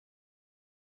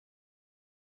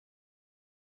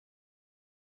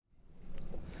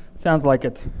Sounds like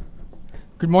it.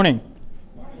 Good morning.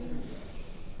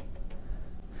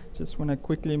 Just want to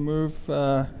quickly move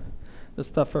the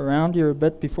stuff around here a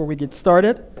bit before we get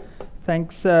started.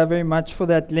 Thanks very much for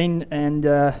that, Lynn. And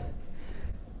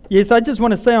yes, I just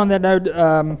want to say on that note,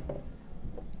 our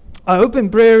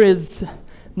open prayer is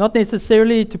not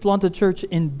necessarily to plant a church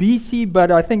in BC,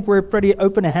 but I think we're pretty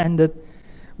open-handed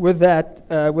with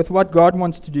that, with what God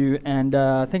wants to do. And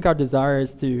I think our desire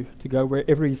is to go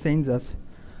wherever He sends us.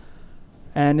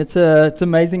 And it's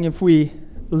amazing if we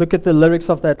look at the lyrics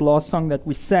of that last song that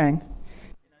we sang.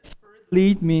 Spirit,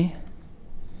 lead me.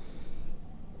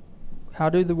 How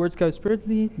do the words go? Spirit,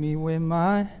 lead me where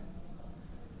my...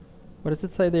 What does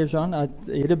it say there, Jean? I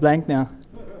hit a blank now.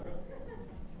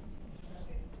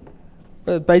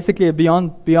 But basically,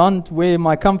 beyond where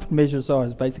my comfort measures are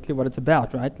is basically what it's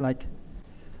about, right? Like,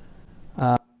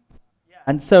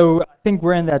 and so I think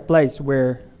we're in that place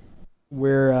where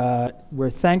we're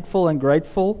thankful and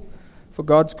grateful for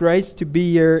God's grace to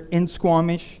be here in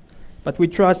Squamish, but we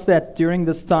trust that during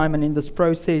this time and in this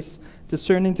process,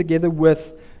 discerning together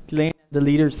with Glenn, the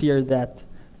leaders here, that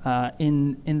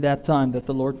in that time that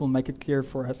the Lord will make it clear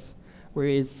for us where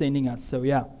He is sending us. So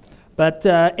yeah. But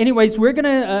anyways, we're going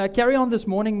to carry on this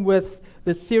morning with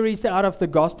the series out of the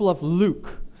Gospel of Luke.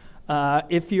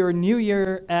 If you're new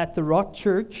here at the Rock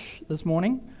Church this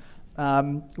morning,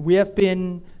 we have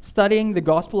been studying the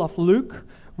Gospel of Luke,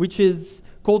 which is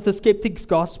called the Skeptic's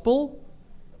Gospel,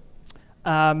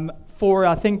 for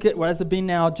I think, what has it been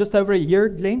now, just over a year,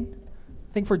 Glenn?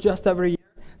 I think for just over a year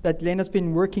that Glenn has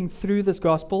been working through this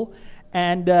Gospel.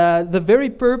 And the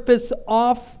very purpose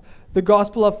of the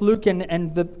Gospel of Luke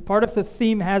and the part of the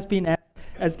theme has been,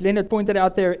 as Glenn had pointed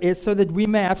out there, is so that we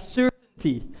may have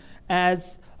certainty.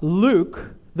 As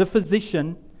Luke, the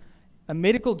physician, a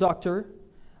medical doctor,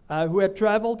 who had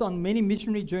traveled on many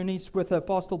missionary journeys with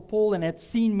Apostle Paul and had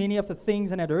seen many of the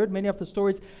things and had heard many of the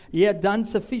stories. He had done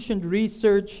sufficient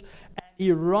research, and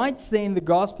he writes there in the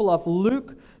Gospel of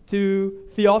Luke to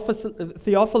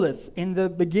Theophilus in the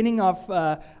beginning of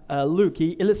Luke.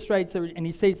 He illustrates it and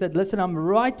he says that, listen, I'm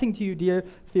writing to you, dear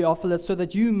Theophilus, so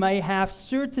that you may have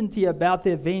certainty about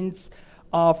the events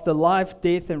of the life,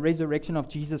 death, and resurrection of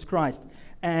Jesus Christ.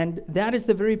 And that is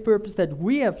the very purpose that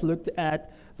we have looked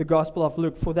at the Gospel of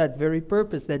Luke, for that very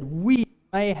purpose, that we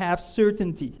may have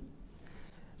certainty.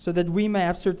 So that we may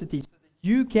have certainty. So that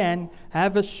you can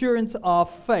have assurance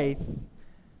of faith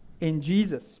in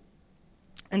Jesus.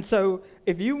 And so,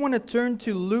 if you want to turn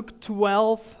to Luke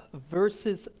 12,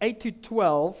 verses 8 to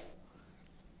 12,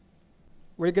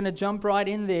 we're going to jump right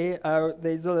in there.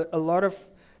 There's a lot of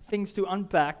things to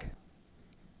unpack.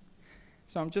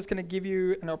 So I'm just going to give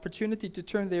you an opportunity to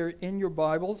turn there in your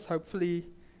Bibles. Hopefully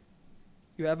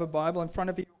you have a Bible in front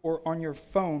of you or on your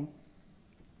phone.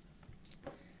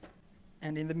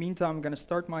 And in the meantime, I'm going to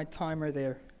start my timer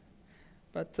there.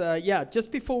 But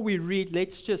just before we read,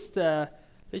 let's just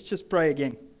pray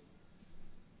again.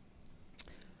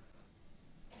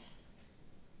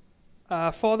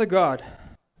 Father God,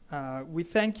 we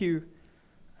thank you,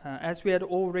 as we had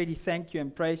already thanked you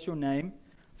and praised your name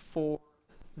for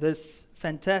this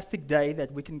fantastic day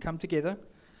that we can come together.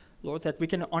 Lord, that we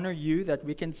can honor you, that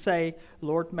we can say,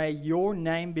 Lord, may your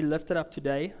name be lifted up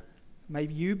today. May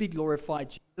you be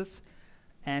glorified, Jesus.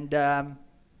 And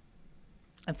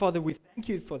Father, we thank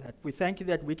you for that. We thank you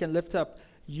that we can lift up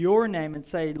your name and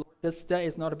say, Lord, this day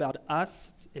is not about us.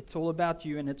 It's all about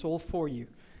you and it's all for you.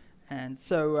 And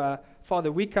so,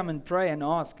 Father, we come and pray and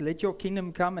ask, let your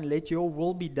kingdom come and let your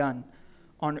will be done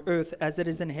on earth as it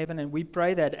is in heaven. And we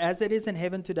pray that as it is in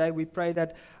heaven today, we pray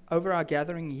that over our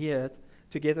gathering here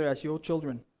together as your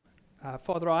children.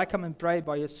 Father, I come and pray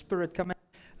by your Spirit, come and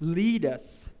lead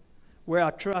us where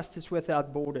our trust is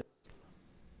without borders.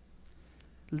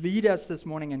 Lead us this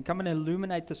morning and come and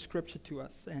illuminate the Scripture to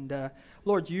us. And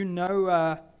Lord, you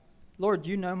know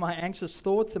my anxious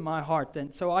thoughts in my heart.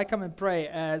 And so I come and pray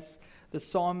as the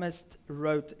psalmist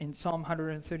wrote in Psalm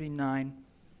 139,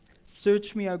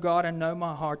 search me, O God, and know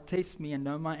my heart. Test me and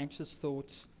know my anxious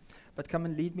thoughts. But come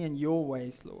and lead me in your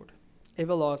ways, Lord.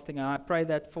 Everlasting. And I pray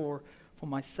that for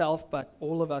myself, but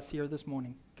all of us here this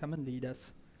morning. Come and lead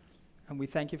us. And we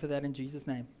thank you for that in Jesus'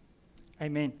 name.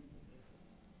 Amen.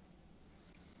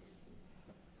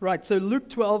 Right, so Luke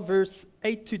 12, verse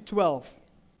 8 to 12.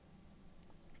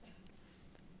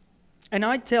 And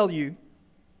I tell you,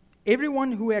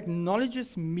 everyone who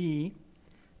acknowledges me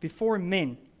before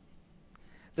men,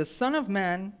 the Son of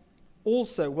Man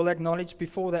also will acknowledge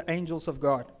before the angels of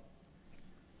God.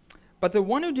 But the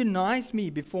one who denies me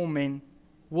before men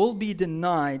will be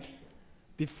denied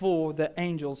before the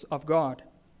angels of God.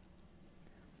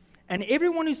 And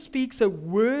everyone who speaks a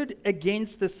word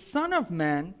against the Son of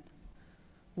Man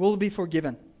will be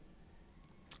forgiven.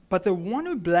 But the one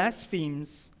who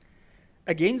blasphemes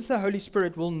against the Holy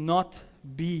Spirit will not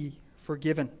be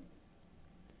forgiven.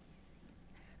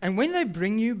 And when they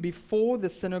bring you before the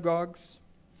synagogues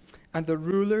and the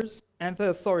rulers and the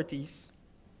authorities,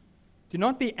 do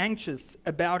not be anxious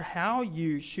about how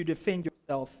you should defend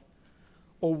yourself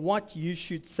or what you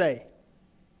should say.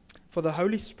 For the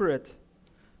Holy Spirit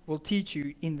will teach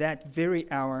you in that very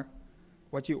hour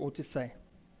what you ought to say.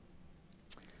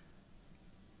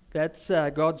 That's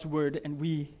God's word, and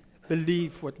we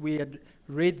believe what we had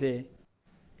read there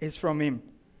is from Him.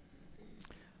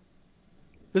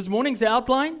 This morning's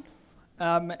outline,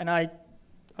 and I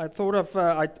thought of,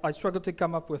 I struggled to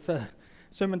come up with a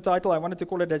sermon title. I wanted to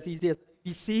call it as easy as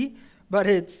ABC, but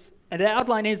the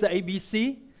outline is the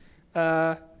ABC.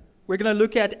 We're going to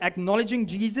look at acknowledging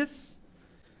Jesus,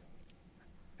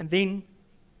 and then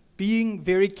being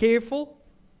very careful,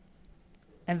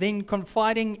 and then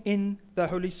confiding in the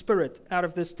Holy Spirit out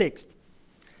of this text.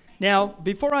 Now,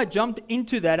 before I jumped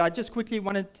into that, I just quickly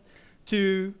wanted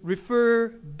to refer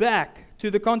back to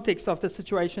the context of the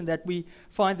situation that we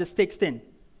find this text in.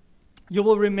 You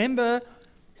will remember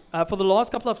for the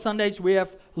last couple of Sundays, we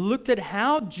have looked at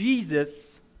how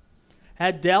Jesus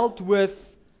had dealt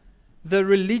with the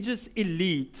religious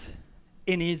elite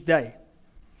in His day.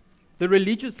 The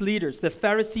religious leaders, the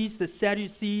Pharisees, the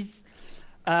Sadducees,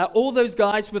 all those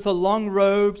guys with the long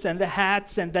robes and the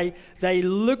hats, and they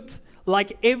looked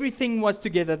like everything was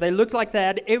together. They looked like they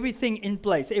had everything in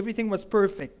place. Everything was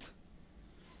perfect.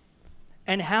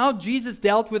 And how Jesus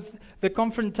dealt with the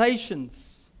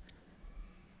confrontations.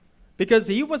 Because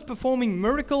He was performing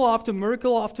miracle after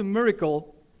miracle after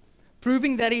miracle,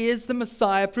 proving that He is the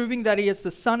Messiah, proving that He is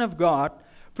the Son of God,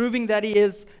 proving that He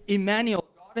is Emmanuel,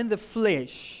 God in the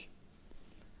flesh.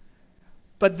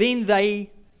 But then they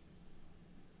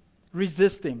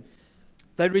resist Him.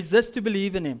 They resist to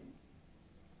believe in Him.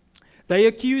 They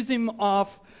accuse Him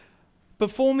of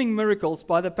performing miracles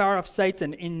by the power of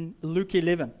Satan in Luke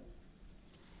 11.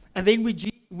 And then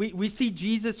we see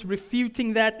Jesus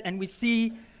refuting that, and we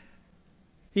see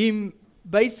Him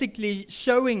basically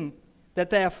showing that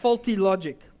they have faulty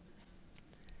logic.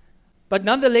 But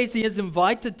nonetheless, He is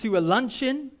invited to a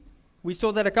luncheon. We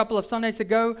saw that a couple of Sundays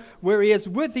ago, where He is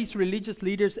with these religious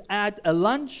leaders at a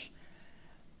lunch,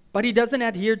 but He doesn't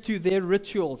adhere to their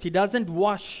rituals. He doesn't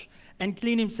wash and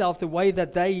clean Himself the way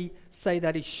that they say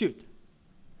that He should.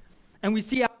 And we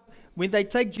see how when they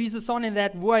take Jesus on in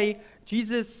that way,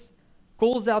 Jesus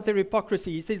calls out their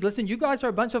hypocrisy. He says, listen, you guys are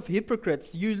a bunch of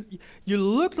hypocrites. You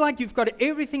look like you've got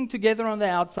everything together on the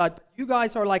outside, but you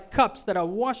guys are like cups that are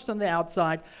washed on the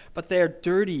outside, but they're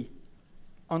dirty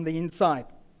on the inside.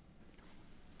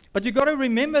 But you've got to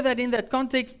remember that in that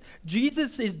context,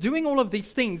 Jesus is doing all of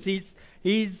these things.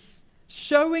 He's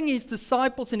showing His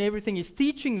disciples and everything. He's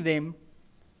teaching them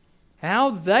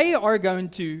how they are going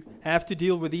to have to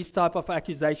deal with these type of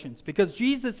accusations. Because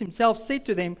Jesus Himself said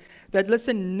to them that,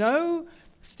 listen, no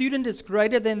student is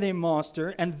greater than their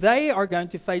master, and they are going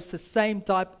to face the same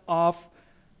type of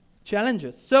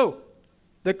challenges. So,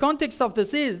 the context of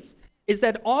this is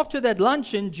that after that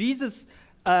luncheon, Jesus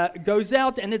goes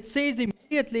out, and it says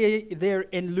immediately there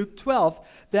in Luke 12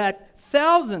 that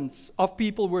thousands of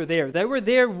people were there. They were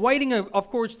there waiting, of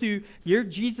course, to hear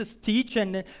Jesus teach,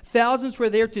 and thousands were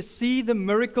there to see the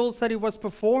miracles that He was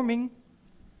performing,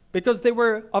 because there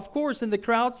were, of course, in the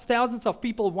crowds, thousands of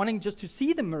people wanting just to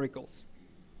see the miracles.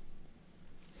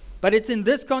 But it's in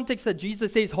this context that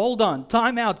Jesus says, hold on,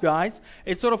 time out, guys.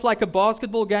 It's sort of like a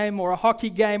basketball game or a hockey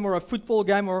game or a football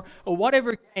game or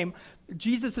whatever game.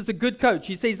 Jesus is a good coach.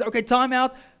 He says, okay, time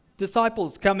out.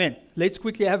 Disciples, come in. Let's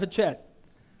quickly have a chat.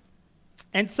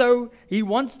 And so He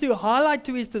wants to highlight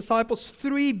to His disciples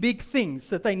three big things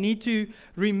that they need to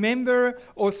remember,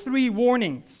 or three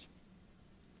warnings.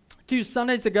 2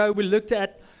 Sundays ago, we looked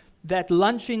at that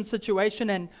luncheon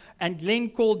situation, and Glenn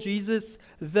called Jesus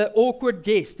the awkward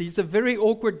guest. He's a very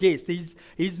awkward guest.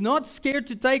 He's not scared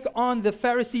to take on the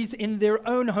Pharisees in their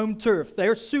own home turf.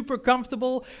 They're super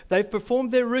comfortable. They've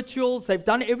performed their rituals. They've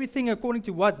done everything according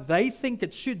to what they think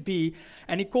it should be,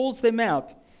 and He calls them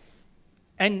out.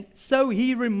 And so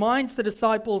He reminds the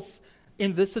disciples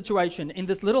in this situation, in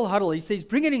this little huddle, He says,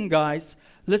 bring it in, guys.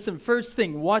 Listen, first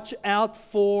thing, watch out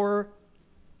for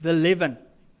the leaven.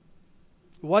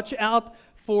 Watch out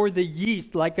for the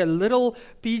yeast, like a little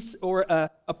piece or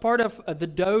a part of the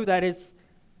dough that is,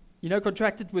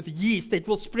 contracted with yeast. It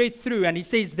will spread through. And He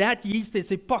says that yeast is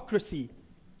hypocrisy.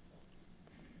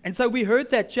 And so we heard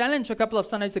that challenge a couple of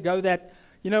Sundays ago that,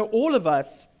 all of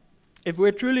us, if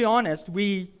we're truly honest,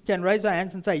 we can raise our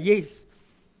hands and say, yes,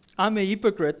 I'm a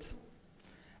hypocrite.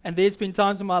 And there's been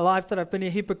times in my life that I've been a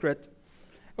hypocrite.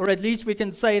 Or at least we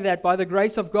can say that by the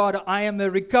grace of God, I am a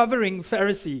recovering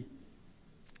Pharisee.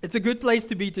 It's a good place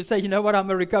to be, to say, you know what, I'm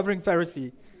a recovering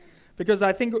Pharisee. Because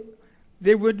I think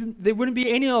there wouldn't be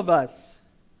any of us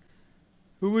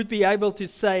who would be able to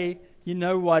say, you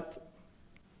know what,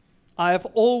 I have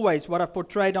always, what I've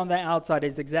portrayed on the outside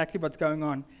is exactly what's going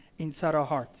on inside our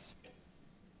hearts.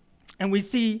 And we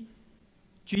see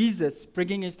Jesus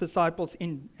bringing his disciples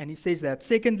in, and he says that.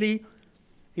 Secondly,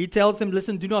 he tells them,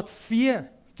 listen, do not fear.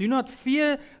 Do not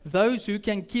fear those who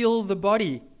can kill the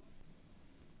body.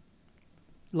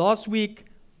 Last week,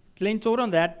 Glenn taught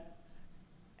on that,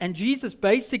 and Jesus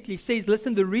basically says,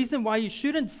 listen, the reason why you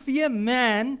shouldn't fear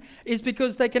man is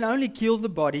because they can only kill the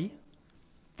body.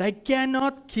 They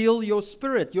cannot kill your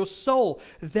spirit, your soul,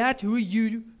 that who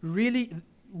you really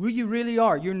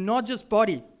are. You're not just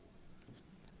body.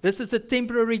 This is a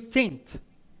temporary tent.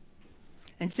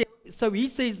 And so he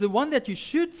says the one that you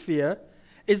should fear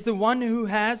is the one who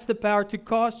has the power to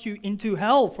cast you into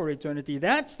hell for eternity.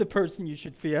 That's the person you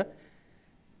should fear.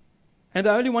 And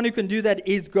the only one who can do that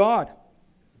is God.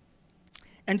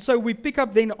 And so we pick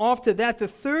up then after that, the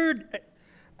third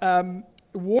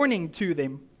warning to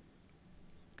them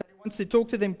that he wants to talk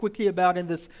to them quickly about in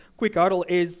this quick huddle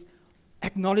is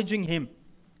acknowledging him.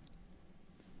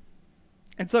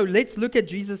 And so let's look at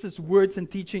Jesus' words and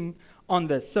teaching on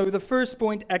this. So the first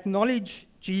point, acknowledge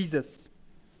Jesus.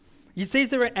 He says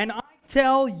there, and I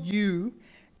tell you,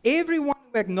 everyone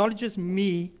who acknowledges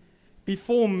me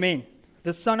before men,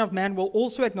 the Son of Man will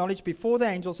also acknowledge before the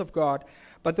angels of God.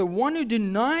 But the one who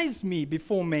denies me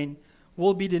before men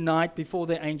will be denied before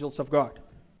the angels of God.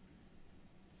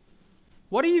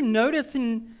 What do you notice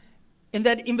in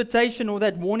that invitation or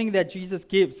that warning that Jesus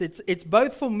gives? It's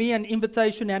both for me an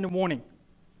invitation and a warning.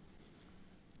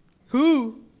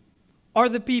 Who are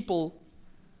the people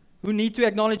who need to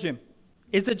acknowledge him?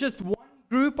 Is it just one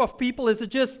group of people? Is it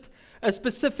just a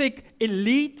specific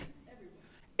elite?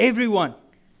 Everyone.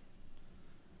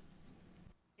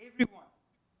 Everyone.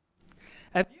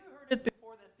 Have you heard it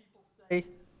before that people say,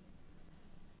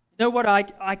 you know what,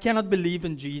 I cannot believe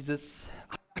in Jesus.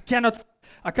 I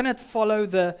cannot follow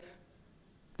the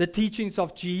teachings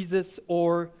of Jesus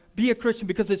or be a Christian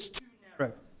because it's too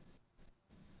narrow.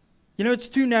 You know, it's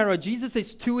too narrow. Jesus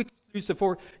is too exclusive.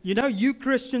 Or, you know, you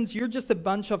Christians, you're just a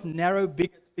bunch of narrow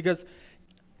bigots, because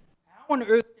how on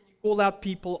earth can you call out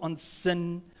people on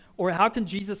sin? Or how can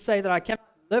Jesus say that I cannot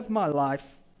live my life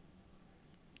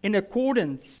in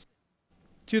accordance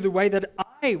to the way that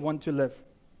I want to live?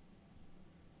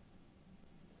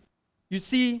 You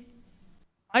see,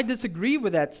 I disagree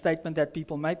with that statement that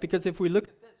people make, because if we look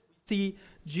at this, we see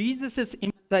Jesus'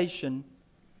 invitation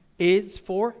is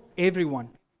for everyone.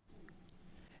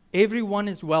 Everyone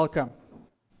is welcome.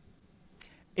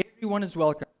 Everyone is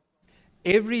welcome.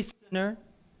 Every sinner,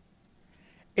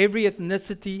 every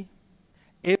ethnicity,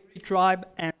 every tribe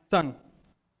and tongue.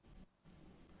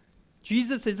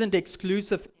 Jesus isn't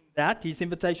exclusive in that. His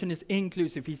invitation is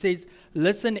inclusive. He says,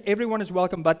 listen, everyone is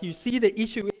welcome. But you see, the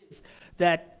issue is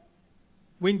that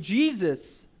when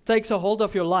Jesus takes a hold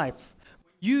of your life,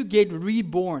 when you get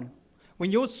reborn,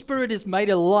 when your spirit is made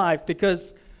alive,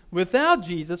 because without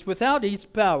Jesus, without his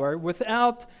power,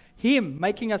 without him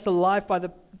making us alive by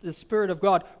the Spirit of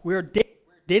God, we're dead.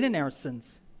 We're dead in our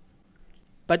sins.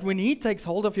 But when he takes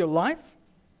hold of your life,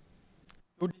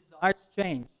 your desires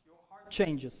change. Your heart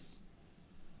changes.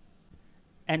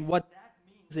 And what that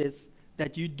means is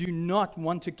that you do not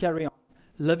want to carry on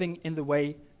living in the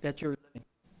way that you're living.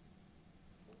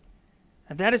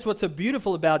 And that is what's so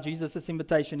beautiful about Jesus'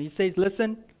 invitation. He says,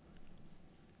 listen,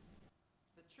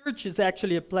 the church is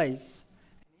actually a place,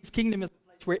 and his kingdom is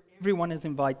a place where everyone is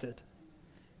invited.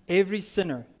 Every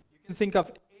sinner. You can think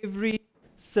of every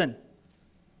sin.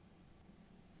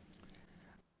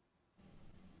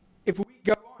 If we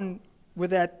go on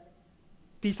with that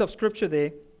piece of scripture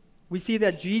there, we see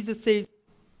that Jesus says,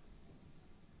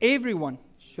 everyone.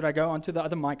 Should I go on to the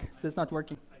other mic? Is this not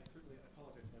working? I certainly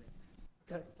apologize, buddy.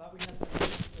 Okay. Thought we had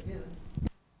again.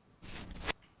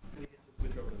 Can we just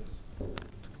switch over to this?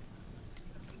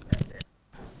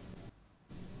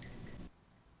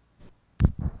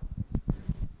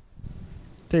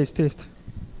 Test.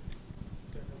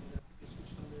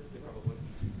 Probably.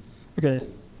 Okay.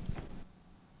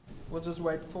 We'll just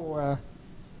wait for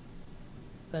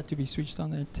that to be switched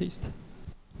on there. Test.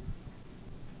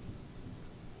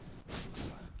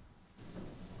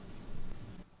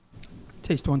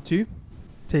 Test 1, 2.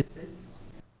 Test.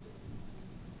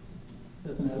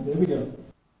 Doesn't have. There we go.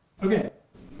 Okay.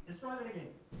 Let's try that again.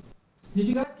 Did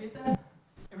you guys get that?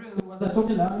 Was I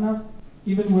talking loud enough?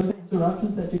 Even with the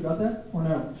interruptions that you got that? Or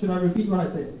no? Should I repeat what I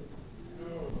said?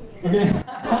 No. Okay.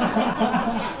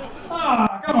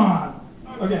 Come on.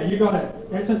 Okay, you got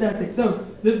it. That's fantastic. So,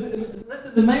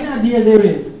 listen, the main idea there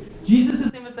is,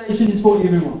 Jesus' invitation is for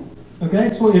everyone. Okay,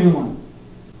 it's for everyone.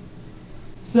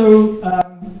 So,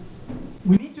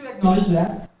 we need to acknowledge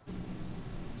that.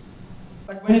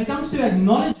 But when it comes to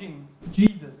acknowledging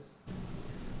Jesus,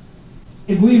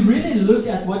 if we really look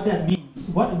at what that means,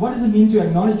 what does it mean to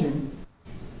acknowledge Him?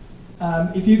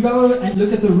 If you go and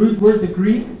look at the root word, the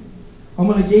Greek,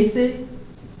 homologese,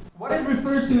 what it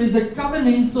refers to is a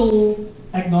covenantal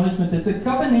acknowledgement. It's a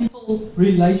covenantal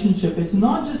relationship. It's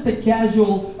not just a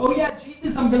casual, oh yeah,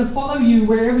 Jesus, I'm going to follow you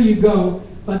wherever you go,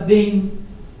 but then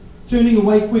turning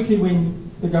away quickly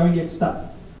when the going gets tough.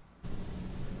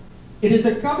 It is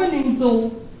a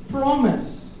covenantal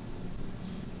promise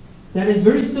that is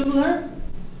very similar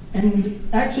and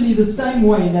actually the same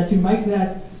way that you make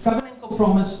that covenantal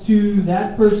promise to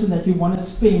that person that you want to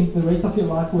spend the rest of your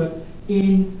life with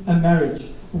in a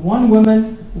marriage. One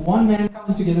woman, one man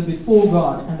coming together before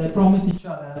God, and they promise each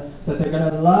other that they're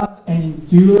going to love and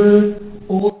endure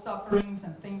all sufferings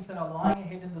and things that are lying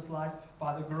ahead in this life.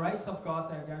 By the grace of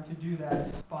God, they're going to do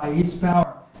that by His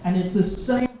power. And it's the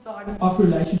same type of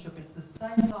relationship. It's the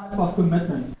same type of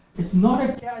commitment. It's not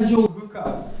a casual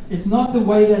hookup. It's not the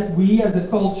way that we as a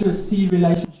culture see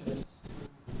relationships.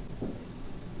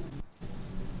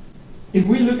 If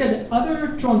we look at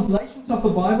other translations of the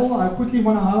Bible, I quickly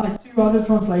want to highlight two other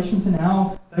translations and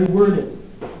how they word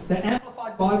it. The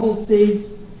Amplified Bible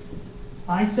says,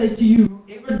 I say to you,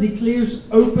 whoever declares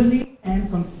openly and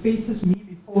confesses me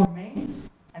before men,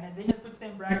 and then it puts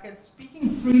them in brackets,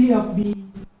 speaking freely of me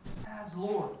as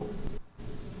Lord.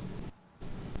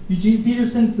 Eugene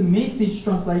Peterson's The Message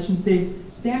translation says,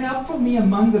 stand up for me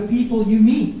among the people you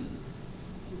meet.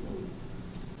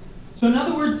 So in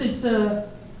other words, it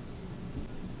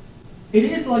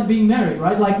is like being married,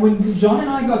 right? Like when John and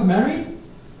I got married,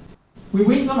 we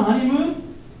went on a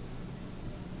honeymoon,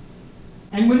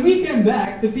 and when we came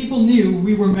back, the people knew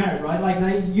we were married, right?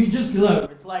 Like you just glow.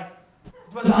 It's like it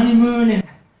was a honeymoon and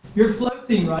you're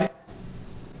floating, right?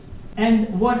 And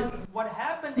what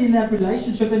happened in that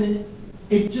relationship, and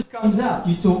it just comes out.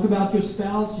 You talk about your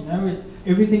spouse, you know,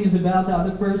 everything is about the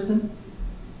other person,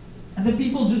 and the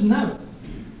people just know.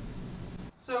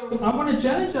 So I want to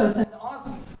challenge us and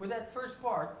ask, with that first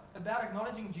part about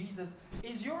acknowledging Jesus,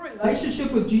 is your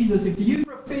relationship with Jesus, if you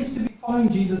profess to be following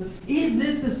Jesus, is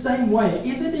it the same way?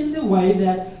 Is it in the way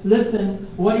that, listen,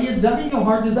 what He has done in your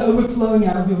heart is overflowing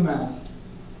out of your mouth?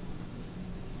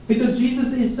 Because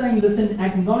Jesus is saying, listen,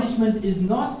 acknowledgement is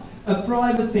not a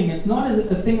private thing. It's not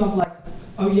a thing of like,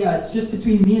 oh yeah, it's just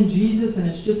between me and Jesus, and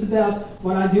it's just about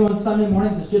what I do on Sunday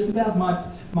mornings. It's just about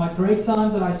my great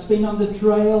time that I spend on the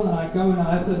trail, and I go and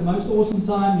I have the most awesome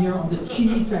time here on the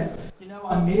Chief, and you know,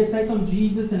 I meditate on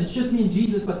Jesus, and it's just me and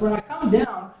Jesus. But when I come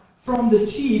down from the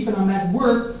Chief and I'm at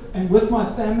work and with my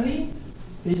family,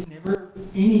 there's never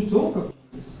any talk of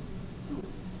Jesus.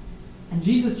 And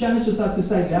Jesus challenges us to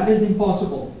say that is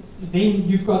impossible. Then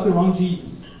you've got the wrong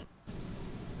Jesus.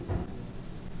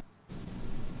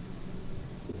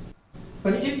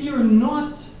 But if you're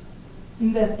not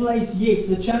in that place yet,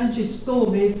 the challenge is still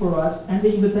there for us, and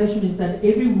the invitation is that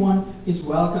everyone is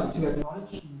welcome to acknowledge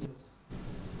Jesus.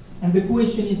 And the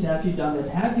question is, have you done that?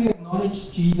 Have you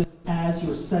acknowledged Jesus as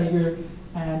your Savior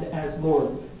and as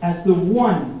Lord? As the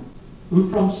one who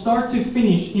from start to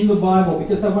finish in the Bible,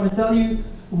 because I want to tell you,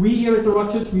 we here at the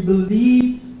Rock Church, we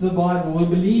believe the Bible. We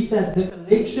believe that the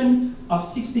collection of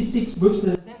 66 books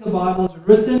that is in the Bible is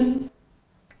written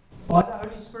by the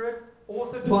Holy Spirit,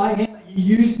 authored by Him. He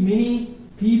used many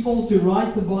people to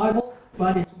write the Bible,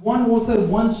 but it's one author,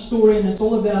 one story, and it's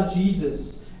all about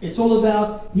Jesus. It's all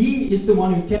about He is the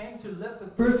one who came to live the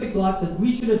perfect life that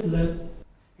we should have lived.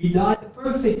 He died the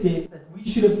perfect death that we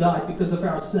should have died because of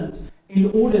our sins, in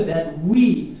order that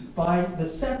we, by the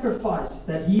sacrifice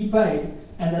that He paid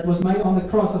and that was made on the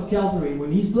cross of Calvary,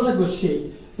 when His blood was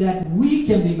shed, that we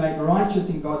can be made righteous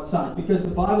in God's sight. Because the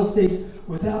Bible says,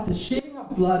 without the shedding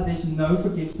of blood, there's no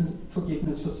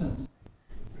forgiveness for sins.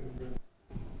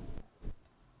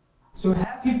 So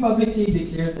have you publicly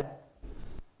declared that?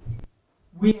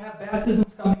 We have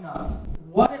baptisms coming up.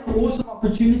 What an awesome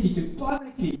opportunity to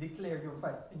publicly declare your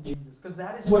faith in Jesus, because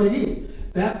that is what it is.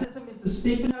 Baptism is a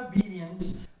step in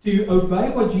obedience to obey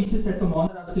what Jesus had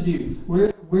commanded us to do.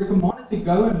 We're commanded to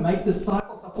go and make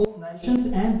disciples of all nations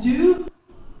and to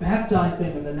baptize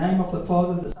them in the name of the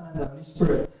Father, the Son, and the Holy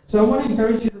Spirit. So I want to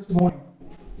encourage you this morning.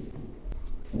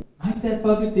 Make that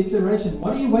public declaration.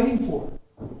 What are you waiting for?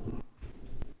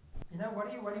 You know, what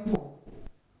are you waiting for?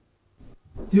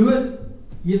 do it.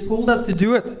 He has called us to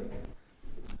do it.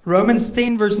 Romans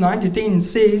 10 verse 9 to 10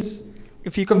 says,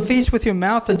 if you confess with your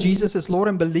mouth that Jesus is Lord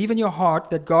and believe in your heart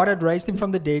that God had raised him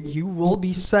from the dead, you will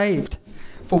be saved.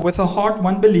 For with the heart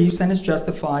one believes and is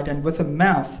justified, and with the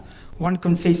mouth one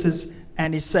confesses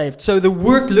and is saved. So the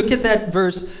work, look at that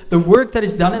verse, the work that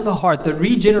is done in the heart, the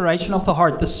regeneration of the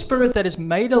heart, the spirit that is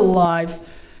made alive,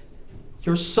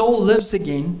 your soul lives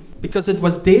again because it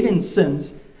was dead in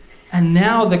sins, and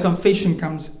now the confession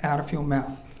comes out of your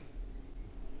mouth.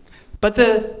 But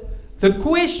the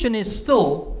question is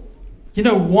still,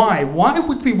 why? Why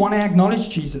would we want to acknowledge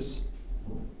Jesus?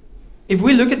 If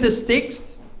we look at this text,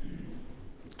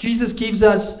 Jesus gives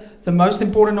us the most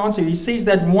important answer. He says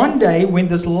that one day when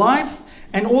this life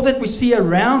and all that we see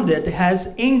around it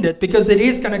has ended, because it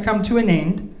is going to come to an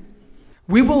end,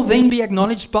 we will then be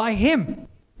acknowledged by him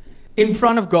in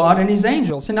front of God and his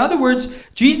angels. In other words,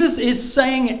 Jesus is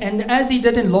saying, and as he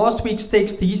did in last week's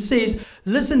text, he says,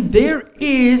 listen, there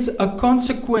is a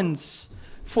consequence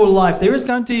for life. There is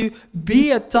going to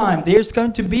be a time,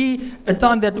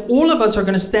 that all of us are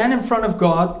going to stand in front of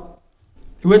God,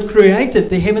 who had created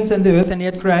the heavens and the earth, and he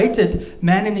had created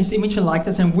man in his image and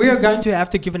likeness, and we're going to have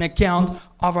to give an account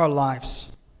of our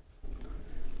lives.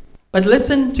 But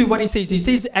listen to what he says. He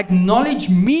says, acknowledge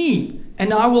me,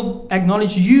 and I will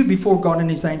acknowledge you before God and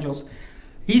his angels.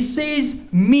 He says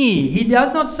me. He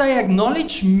does not say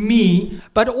acknowledge me,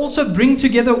 but also bring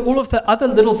together all of the other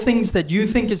little things that you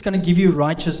think is going to give you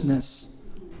righteousness.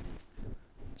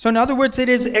 So in other words, it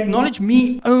is acknowledge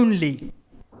me only.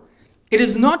 It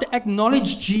is not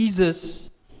acknowledge Jesus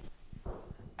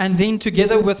and then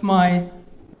together with my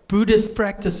Buddhist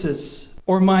practices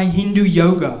or my Hindu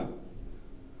yoga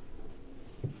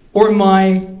or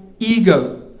my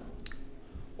ego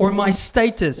or my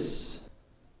status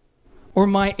or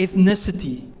my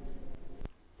ethnicity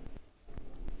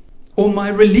or my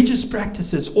religious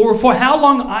practices or for how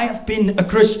long I have been a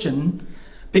Christian,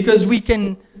 because we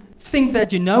can think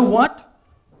that, what?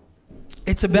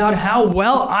 It's about how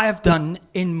well I have done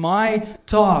in my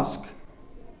task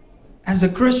as a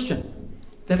Christian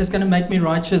that is going to make me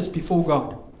righteous before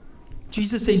God.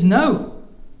 Jesus says, no.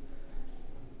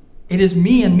 It is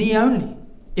me and me only.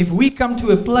 If we come to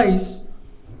a place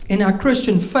in our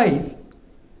Christian faith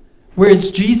where it's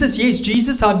Jesus, yes,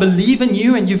 Jesus, I believe in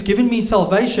you and you've given me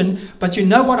salvation, but you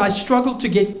know what? I struggle to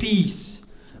get peace.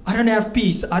 I don't have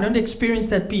peace. I don't experience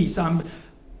that peace.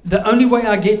 The only way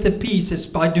I get the peace is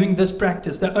by doing this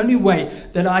practice. The only way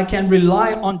that I can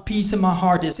rely on peace in my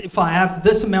heart is if I have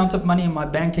this amount of money in my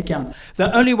bank account.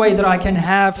 The only way that I can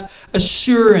have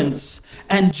assurance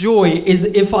and joy is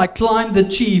if I climb the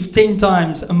chief 10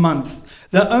 times a month.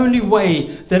 The only way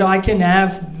that I can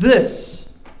have this,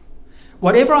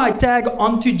 whatever I tag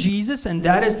onto Jesus, and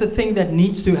that is the thing that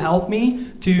needs to help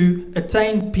me to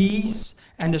attain peace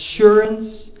and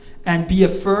assurance and be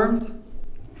affirmed,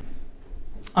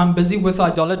 I'm busy with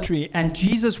idolatry, and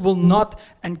Jesus will not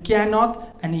and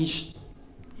cannot, and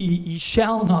he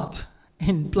shall not,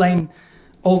 in plain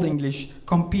Old English,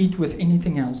 compete with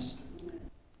anything else.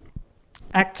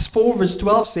 Acts 4 verse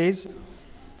 12 says,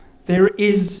 there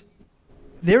is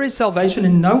salvation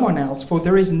in no one else, for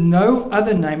there is no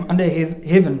other name under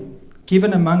heaven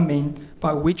given among men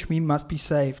by which we must be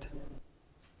saved.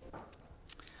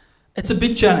 It's a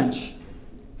big challenge.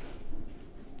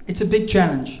 It's a big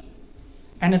challenge.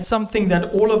 And it's something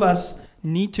that all of us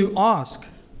need to ask.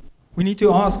 We need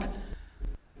to ask,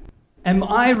 am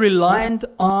I reliant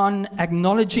on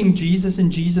acknowledging Jesus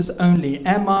and Jesus only?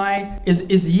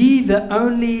 Is he the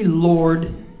only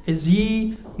Lord? Is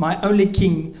he my only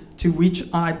King to which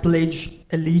I pledge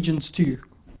allegiance to?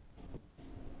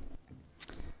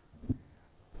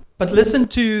 But listen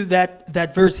to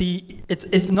that verse.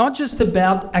 It's not just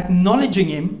about acknowledging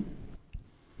him,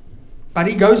 but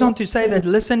he goes on to say that,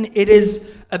 listen, it is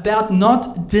about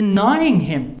not denying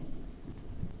him.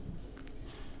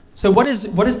 So what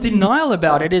is denial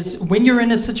about? It is when you're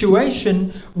in a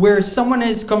situation where someone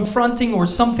is confronting or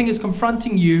something is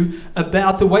confronting you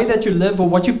about the way that you live or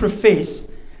what you profess,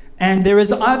 and there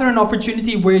is either an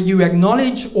opportunity where you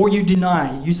acknowledge or you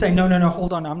deny. You say, no,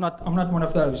 hold on, I'm not one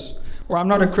of those. Or I'm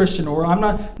not a Christian, or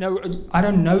I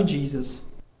don't know Jesus.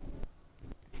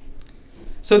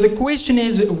 So the question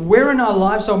is, where in our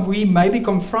lives are we maybe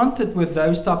confronted with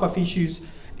those type of issues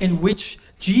in which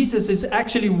Jesus is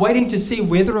actually waiting to see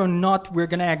whether or not we're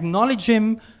going to acknowledge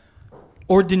him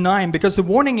or deny him? Because the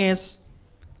warning is,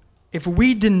 if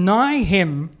we deny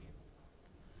him,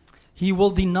 he will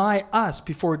deny us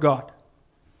before God.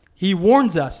 He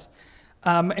warns us.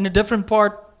 In a different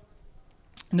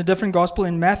gospel,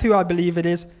 in Matthew, I believe it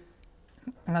is,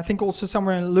 and I think also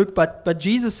somewhere in Luke, but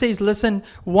Jesus says, listen,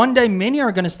 one day many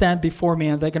are going to stand before me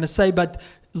and they're going to say, but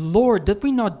Lord, did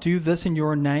we not do this in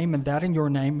your name and that in your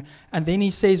name? And then he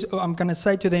says, I'm going to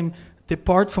say to them,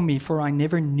 depart from me, for I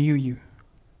never knew you.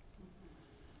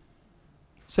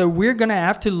 So we're going to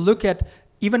have to look at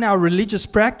even our religious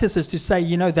practices to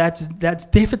say, that's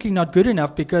definitely not good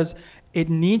enough, because it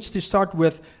needs to start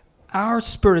with our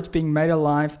spirits being made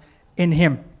alive in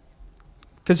him.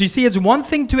 Because you see, it's one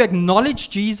thing to acknowledge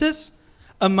Jesus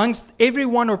amongst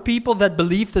everyone or people that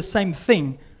believe the same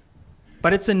thing,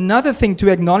 but it's another thing to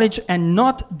acknowledge and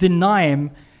not deny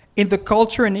him in the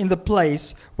culture and in the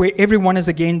place where everyone is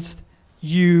against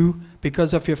you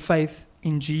because of your faith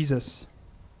in Jesus.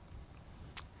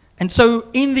 And so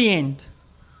in the end,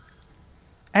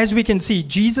 as we can see,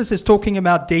 Jesus is talking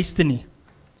about destiny.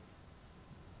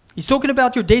 He's talking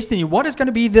about your destiny. What is going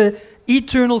to be the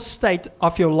eternal state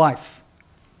of your life?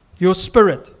 Your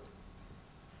spirit.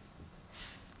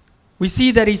 We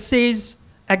see that he says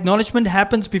acknowledgement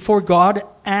happens before God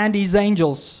and his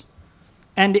angels.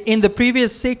 And in the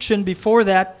previous section before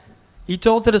that, he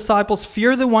told the disciples,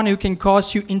 fear the one who can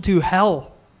cast you into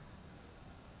hell.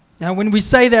 Now, when we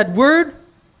say that word,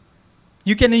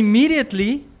 you can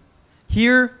immediately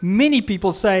hear many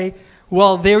people say,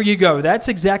 well, there you go. That's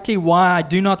exactly why I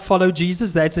do not follow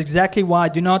Jesus. That's exactly why I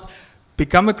do not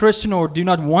become a Christian or do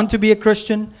not want to be a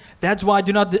Christian. That's why I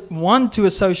do not want to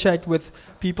associate with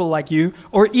people like you.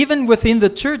 Or even within the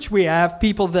church, we have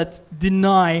people that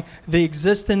deny the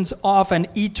existence of an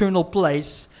eternal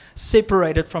place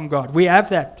separated from God. We have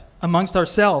that amongst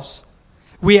ourselves.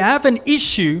 We have an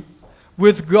issue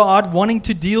with God wanting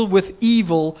to deal with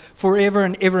evil forever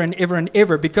and ever and ever and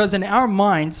ever. Because in our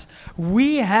minds,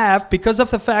 we have, because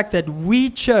of the fact that we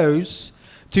chose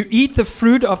to eat the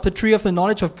fruit of the tree of the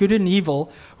knowledge of good and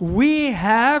evil, we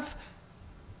have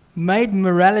made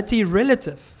morality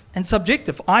relative and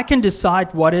subjective. I can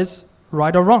decide what is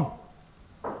right or wrong.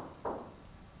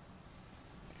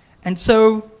 And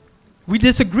so we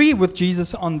disagree with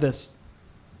Jesus on this.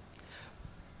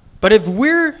 But if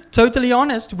we're totally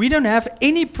honest, we don't have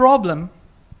any problem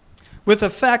with the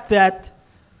fact that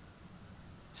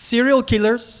serial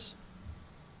killers,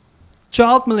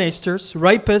 child molesters,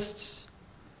 rapists,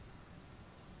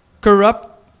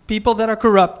 corrupt people that are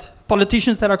corrupt,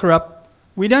 politicians that are corrupt,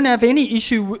 we don't have any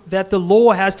issue that the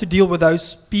law has to deal with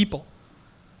those people.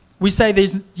 We say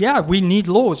we need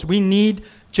laws, we need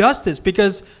justice,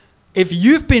 because if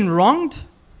you've been wronged,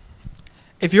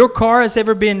 if your car has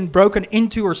ever been broken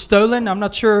into or stolen, I'm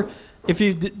not sure if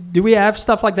do we have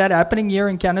stuff like that happening here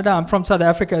in Canada? I'm from South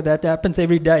Africa. That happens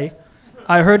every day.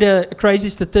 I heard a crazy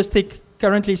statistic.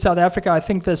 Currently, South Africa, I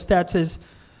think the stats is,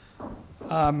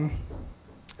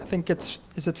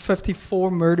 is it 54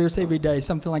 murders every day,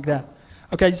 something like that.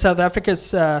 Okay, South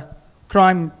Africa's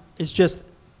crime is just,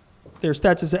 their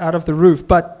stats is out of the roof.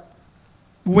 But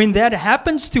when that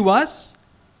happens to us,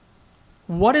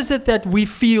 what is it that we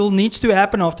feel needs to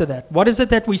happen after that? What is it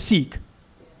that we seek?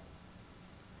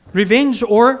 Revenge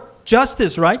or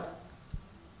justice, right?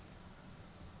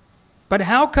 But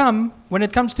how come when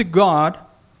it comes to God,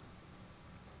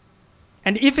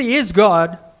 and if he is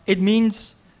God, it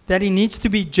means that he needs to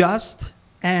be just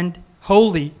and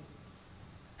holy.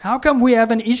 How come we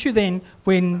have an issue then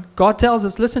when God tells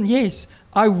us, listen, yes,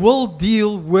 I will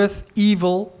deal with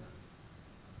evil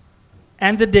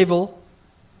and the devil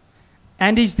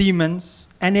and his demons,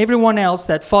 and everyone else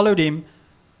that followed him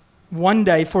one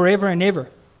day, forever and ever.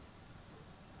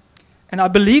 And I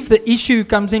believe the issue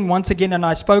comes in once again, and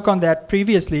I spoke on that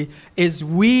previously, is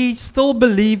we still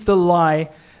believe the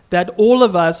lie that all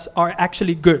of us are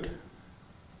actually good.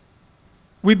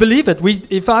 We believe it.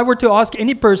 If I were to ask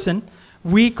any person,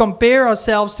 we compare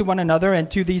ourselves to one another and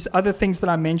to these other things that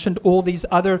I mentioned, all these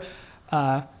other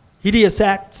hideous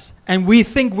acts, and we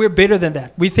think we're better than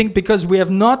that. We think because we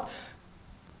have not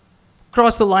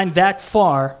cross the line that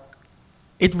far,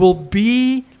 it will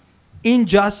be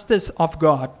injustice of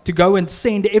God to go and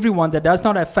send everyone that does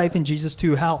not have faith in Jesus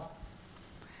to hell.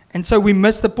 And so we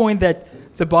miss the point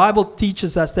that the Bible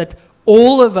teaches us that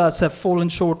all of us have fallen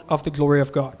short of the glory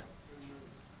of God.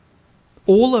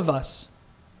 All of us.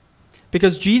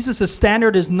 Because Jesus'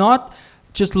 standard is not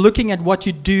just looking at what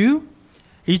you do.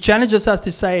 He challenges us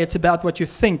to say it's about what you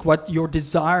think, what your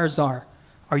desires are.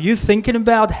 Are you thinking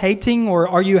about hating, or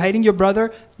are you hating your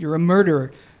brother? You're a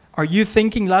murderer. Are you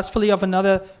thinking lustfully of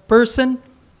another person?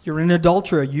 You're an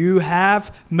adulterer. You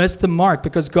have missed the mark,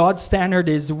 because God's standard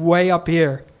is way up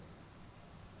here.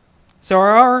 So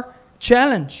our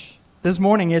challenge this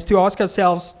morning is to ask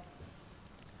ourselves,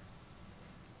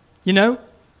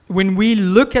 when we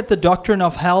look at the doctrine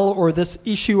of hell or this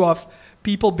issue of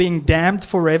people being damned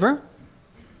forever?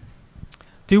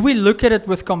 Do we look at it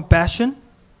with compassion?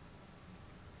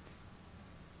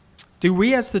 Do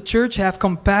we as the church have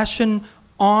compassion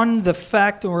on the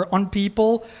fact or on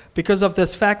people because of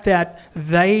this fact that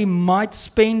they might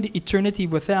spend eternity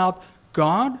without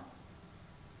God?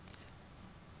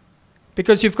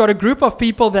 Because you've got a group of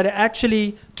people that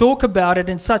actually talk about it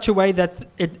in such a way that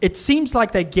it seems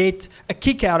like they get a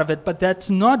kick out of it, but that's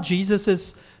not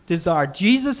Jesus' desire.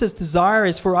 Jesus' desire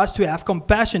is for us to have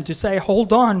compassion, to say,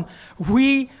 hold on,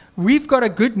 we've got a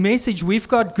good message, we've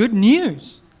got good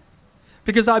news.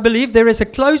 Because I believe there is a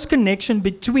close connection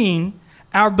between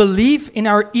our belief in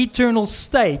our eternal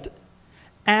state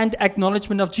and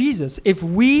acknowledgement of Jesus. If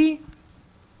we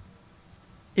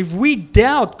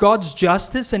doubt God's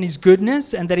justice and His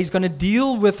goodness and that He's going to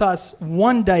deal with us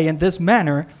one day in this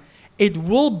manner, it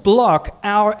will block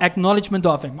our acknowledgement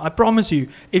of Him. I promise you.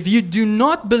 If you do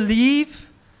not believe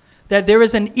that there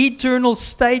is an eternal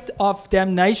state of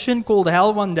damnation called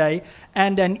hell one day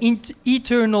and an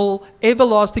eternal,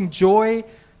 everlasting joy,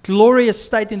 glorious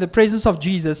state in the presence of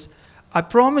Jesus, I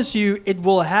promise you it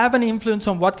will have an influence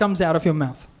on what comes out of your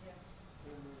mouth.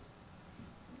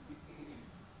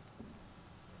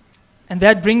 And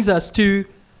that brings us to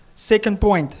second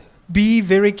point. Be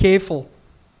very careful.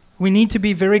 We need to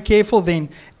be very careful then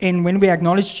when we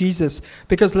acknowledge Jesus.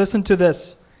 Because listen to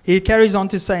this. He carries on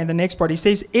to say in the next part, he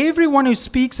says, everyone who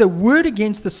speaks a word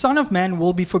against the Son of Man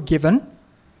will be forgiven,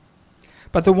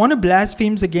 but the one who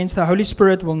blasphemes against the Holy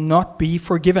Spirit will not be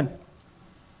forgiven.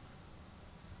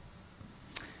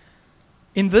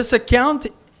 In this account,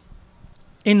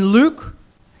 in Luke,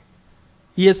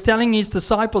 he is telling his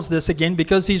disciples this again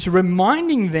because he's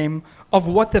reminding them of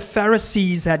what the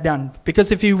Pharisees had done.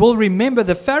 Because if you will remember,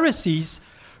 the Pharisees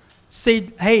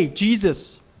said, hey,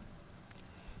 Jesus,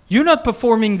 you're not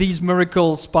performing these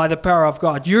miracles by the power of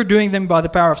God. You're doing them by the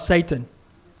power of Satan.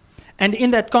 And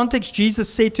in that context,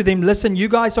 Jesus said to them, listen, you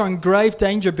guys are in grave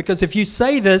danger because if you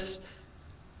say this,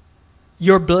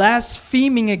 you're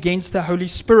blaspheming against the Holy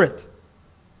Spirit.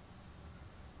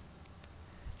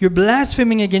 You're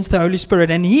blaspheming against the Holy Spirit.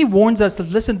 And he warns us that,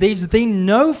 listen, there's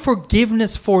no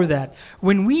forgiveness for that.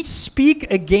 When we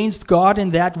speak against God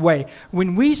in that way,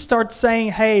 when we start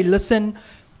saying, hey, listen,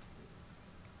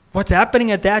 what's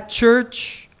happening at that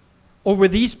church or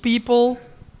with these people,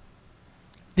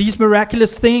 these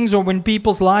miraculous things, or when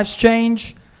people's lives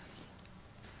change,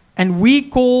 and we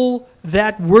call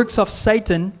that works of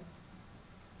Satan,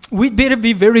 we'd better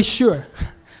be very sure.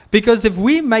 Because if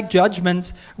we make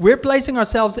judgments, we're placing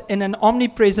ourselves in an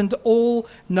omnipresent,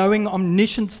 all-knowing,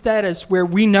 omniscient status where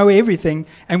we know everything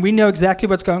and we know exactly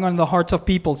what's going on in the hearts of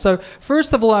people. So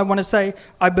first of all, I want to say,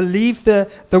 I believe the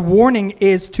warning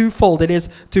is twofold. It is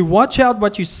to watch out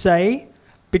what you say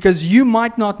because you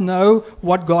might not know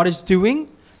what God is doing.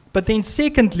 But then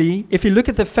secondly, if you look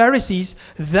at the Pharisees,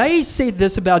 they said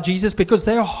this about Jesus because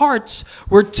their hearts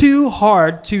were too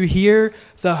hard to hear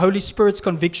the Holy Spirit's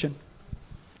conviction.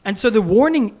 And so the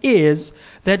warning is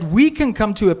that we can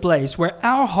come to a place where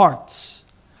our hearts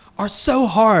are so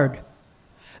hard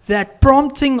that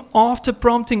prompting after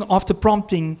prompting after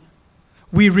prompting,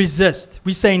 we resist.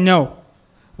 We say no.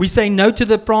 We say no to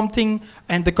the prompting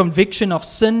and the conviction of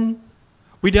sin.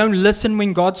 We don't listen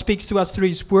when God speaks to us through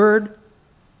His Word.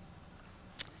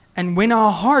 And when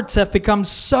our hearts have become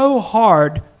so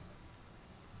hard,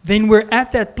 then we're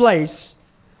at that place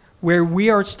where we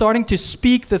are starting to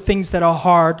speak the things that are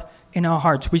hard in our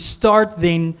hearts. We start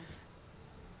then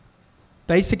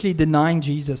basically denying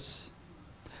Jesus.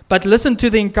 But listen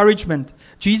to the encouragement.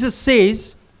 Jesus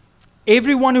says,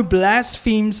 everyone who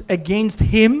blasphemes against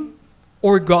Him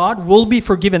or God will be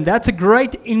forgiven. That's a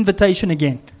great invitation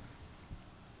again.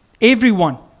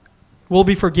 Everyone will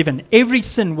be forgiven. Every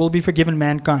sin will be forgiven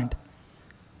mankind.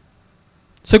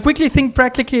 So quickly think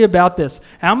practically about this.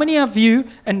 How many of you,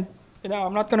 and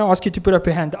I'm not going to ask you to put up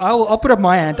your hand. I'll put up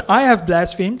my hand. I have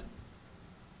blasphemed.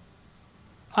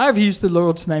 I have used the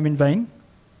Lord's name in vain.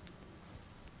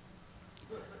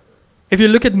 If you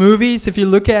look at movies, if you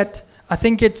look at, I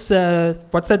think it's,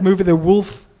 what's that movie, The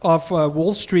Wolf of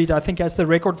Wall Street, I think has the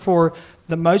record for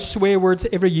the most swear words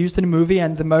ever used in a movie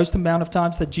and the most amount of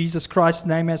times that Jesus Christ's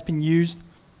name has been used.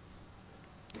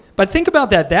 But think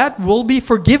about that. That will be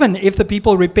forgiven if the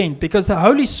people repent because the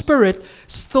Holy Spirit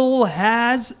still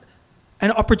has an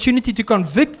opportunity to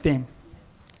convict them.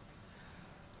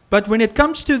 But when it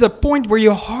comes to the point where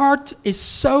your heart is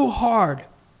so hard,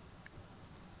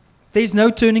 there's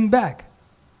no turning back.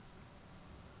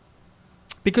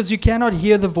 Because you cannot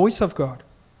hear the voice of God.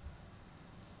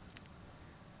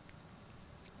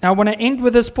 Now I want to end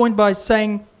with this point by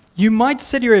saying, you might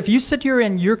sit here, if you sit here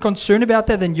and you're concerned about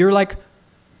that, then you're like,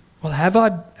 well, have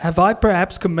I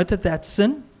perhaps committed that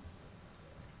sin?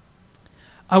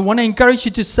 I want to encourage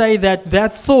you to say that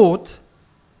that thought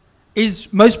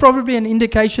is most probably an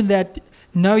indication that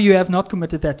no, you have not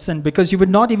committed that sin, because you would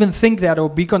not even think that or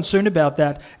be concerned about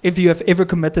that if you have ever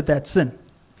committed that sin.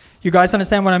 You guys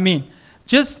understand what I mean?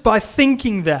 Just by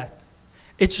thinking that,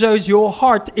 it shows your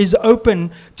heart is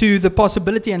open to the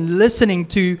possibility and listening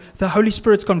to the Holy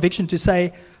Spirit's conviction to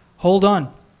say, hold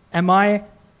on, am I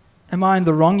in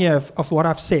the wrong here of what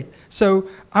I've said? So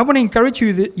I want to encourage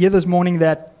you here this morning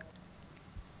that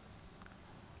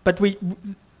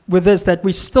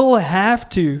we still have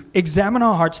to examine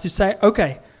our hearts to say,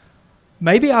 okay,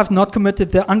 maybe I've not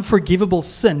committed the unforgivable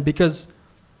sin, because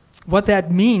what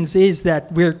that means is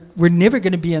that we're never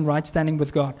going to be in right standing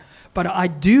with God. But I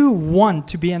do want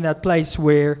to be in that place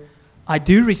where I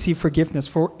do receive forgiveness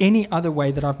for any other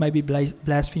way that I've maybe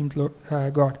blasphemed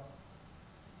God.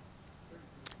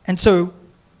 And so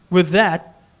with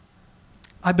that,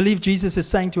 I believe Jesus is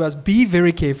saying to us, be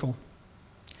very careful.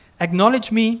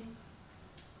 Acknowledge me,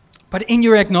 but in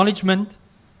your acknowledgement,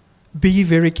 be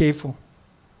very careful.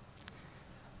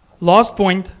 Last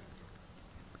point,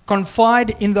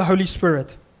 confide in the Holy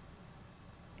Spirit.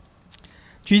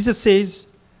 Jesus says,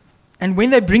 and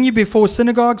when they bring you before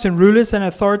synagogues and rulers and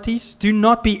authorities, do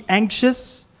not be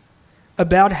anxious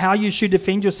about how you should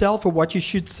defend yourself or what you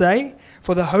should say,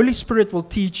 for the Holy Spirit will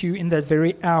teach you in that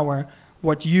very hour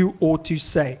what you ought to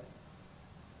say.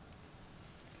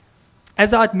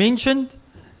 As I had mentioned,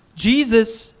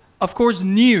 Jesus, of course,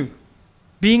 knew,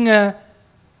 being a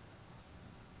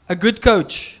good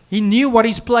coach, he knew what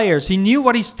his players, he knew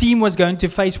what his team was going to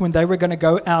face when they were going to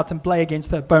go out and play against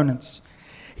the opponents.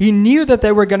 He knew that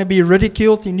they were going to be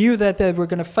ridiculed. He knew that they were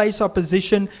going to face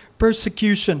opposition,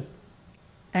 persecution,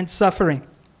 and suffering.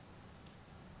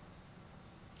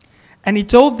 And he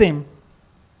told them,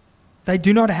 they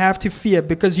do not have to fear,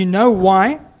 because you know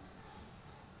why?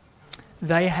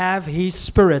 They have his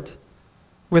Spirit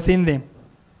within them.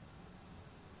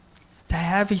 They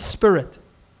have his Spirit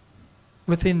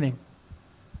within them.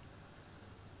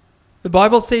 The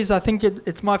Bible says, I think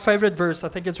it's my favorite verse, I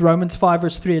think it's Romans 5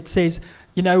 verse 3, it says,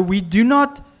 we do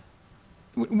not,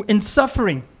 in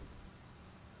suffering,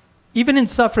 even in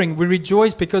suffering, we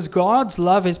rejoice because God's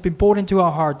love has been poured into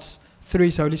our hearts through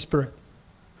his Holy Spirit.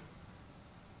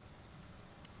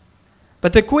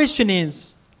 But the question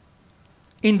is,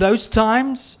 in those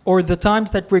times, or the times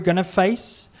that we're going to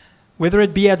face, whether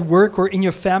it be at work or in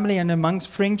your family and amongst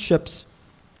friendships,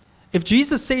 if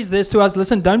Jesus says this to us,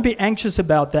 listen, don't be anxious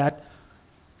about that,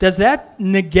 does that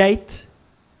negate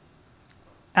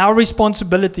our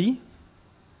responsibility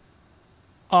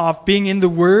of being in the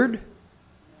Word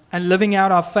and living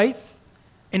out our faith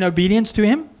in obedience to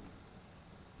him?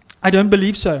 I don't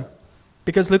believe so.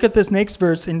 Because look at this next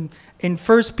verse in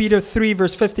 1 Peter 3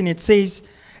 verse 15. It says,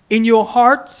 in your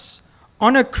hearts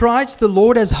honor Christ the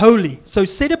Lord as holy. So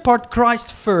set apart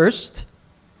Christ first,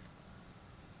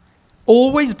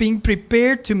 always being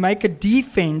prepared to make a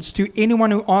defense to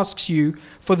anyone who asks you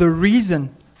for the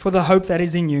reason for the hope that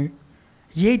is in you,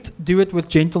 yet do it with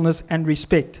gentleness and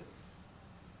respect.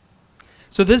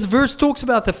 So this verse talks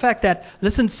about the fact that,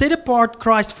 listen, set apart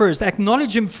Christ first,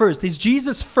 acknowledge him first, is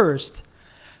Jesus first.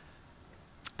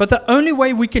 But the only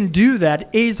way we can do that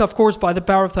is, of course, by the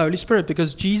power of the Holy Spirit,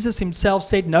 because Jesus himself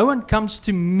said, no one comes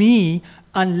to me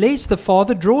unless the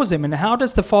Father draws him. And how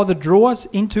does the Father draw us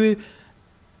into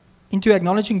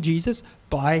acknowledging Jesus?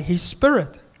 By his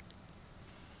Spirit.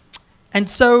 And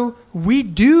so we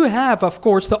do have, of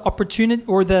course, the opportunity,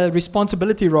 or the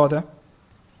responsibility rather,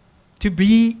 to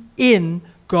be in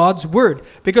God's Word.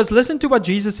 Because listen to what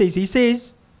Jesus says. He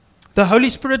says, the Holy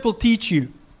Spirit will teach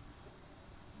you.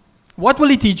 What will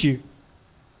he teach you?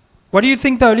 What do you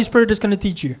think the Holy Spirit is going to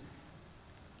teach you?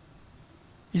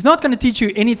 He's not going to teach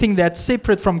you anything that's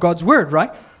separate from God's Word,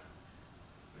 right?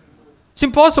 It's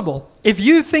impossible. If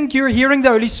you think you're hearing the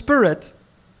Holy Spirit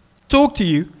talk to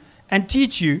you and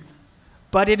teach you,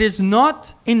 but it is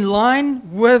not in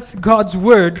line with God's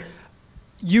Word,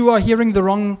 you are hearing the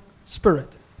wrong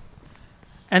Spirit.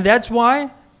 And that's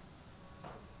why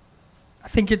I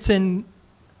think it's in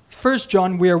 1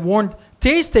 John we are warned,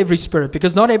 taste every spirit,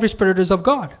 because not every spirit is of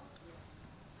God.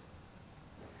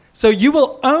 So you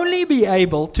will only be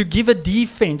able to give a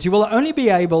defense. You will only be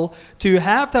able to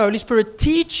have the Holy Spirit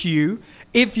teach you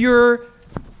if you're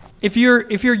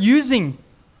using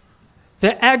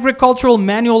the agricultural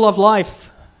manual of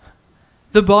life,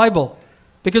 the Bible,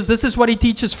 because this is what he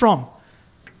teaches from.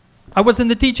 I was in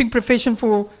the teaching profession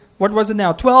for,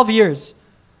 12 years.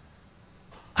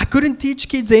 I couldn't teach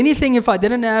kids anything if I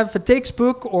didn't have a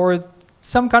textbook or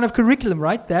some kind of curriculum,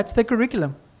 right? That's the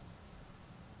curriculum.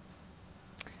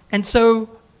 And so,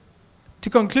 to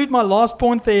conclude my last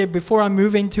point there, before I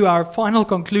move into our final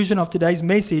conclusion of today's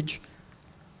message,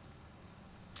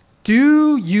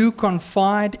 do you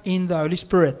confide in the Holy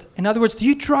Spirit? In other words, do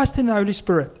you trust in the Holy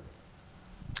Spirit?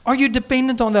 Are you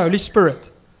dependent on the Holy Spirit?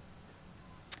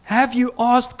 Have you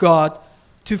asked God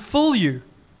to fill you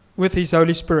with His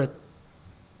Holy Spirit?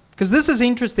 Because this is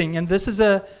interesting, and this is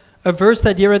a verse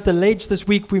that here at the Ledge this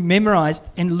week we memorized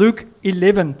in Luke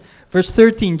 11, verse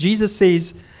 13. Jesus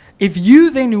says, "If you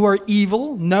then who are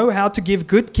evil know how to give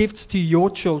good gifts to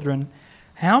your children,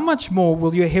 how much more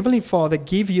will your Heavenly Father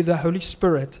give you the Holy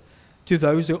Spirit to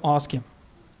those who ask Him?"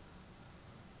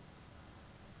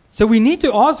 So we need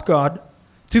to ask God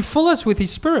to fill us with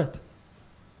His Spirit.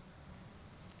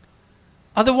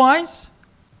 Otherwise,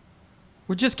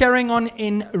 we're just carrying on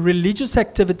in religious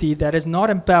activity that is not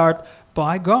empowered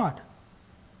by God.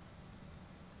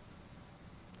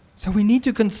 So we need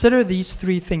to consider these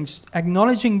three things: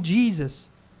 acknowledging Jesus,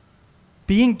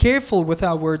 being careful with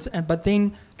our words, but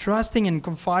then trusting and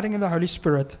confiding in the Holy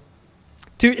Spirit.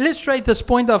 To illustrate this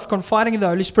point of confiding in the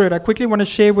Holy Spirit, I quickly want to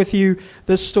share with you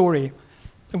this story.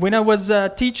 When I was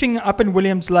teaching up in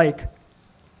Williams Lake,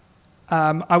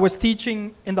 I was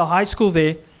teaching in the high school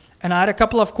there, and I had a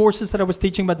couple of courses that I was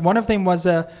teaching, but one of them was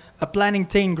a Planning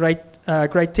 10,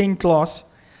 grade 10 class.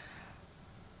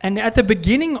 And at the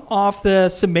beginning of the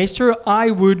semester,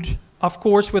 I would, of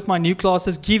course, with my new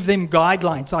classes, give them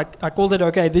guidelines. I called it,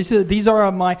 okay, these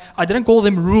are my, I didn't call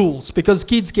them rules, because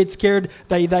kids get scared,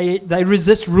 they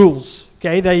resist rules,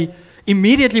 okay? They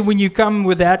immediately, when you come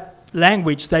with that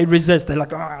language, they resist. They're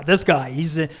like, this guy,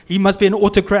 he must be an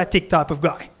autocratic type of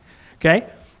guy, okay?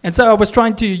 And so I was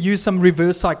trying to use some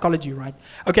reverse psychology, right?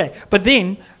 Okay, but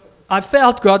then I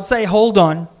felt God say, hold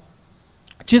on,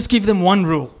 just give them one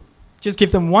rule. Just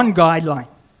give them one guideline.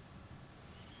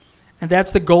 And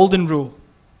that's the golden rule.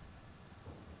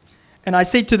 And I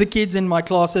said to the kids in my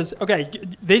classes, okay,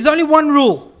 there's only one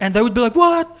rule. And they would be like,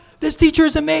 what? This teacher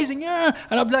is amazing. Yeah.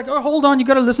 And I'd be like, oh, hold on, you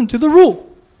got to listen to the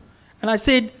rule. And I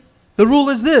said, the rule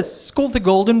is this. It's called the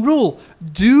golden rule.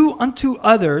 Do unto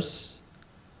others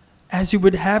as you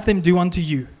would have them do unto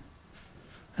you.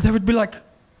 And they would be like,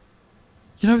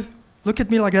 look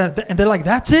at me like that. And they're like,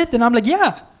 that's it? And I'm like,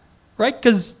 yeah. Right?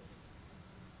 Because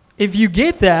if you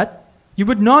get that, you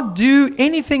would not do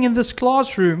anything in this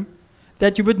classroom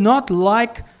that you would not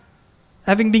like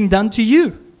having been done to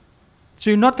you. So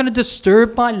you're not going to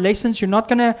disturb my lessons. You're not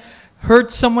going to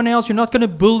hurt someone else. You're not going to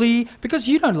bully, because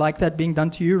you don't like that being done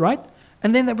to you, right?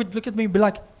 And then they would look at me and be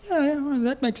like, yeah, well,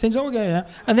 that makes sense. Okay, yeah.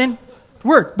 And then it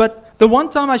worked. But the one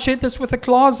time I shared this with the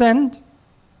class, and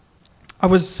I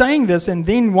was saying this, and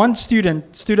then one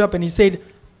student stood up and he said,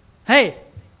 hey,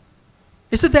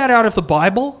 isn't that out of the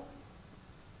Bible?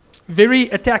 Very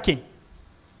attacking.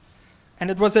 And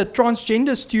it was a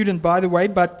transgender student, by the way,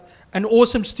 but an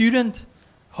awesome student,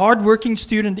 hardworking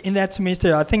student in that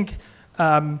semester. I think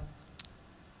in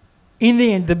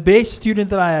the end, the best student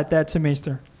that I had that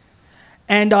semester.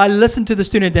 And I listened to the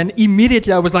student, and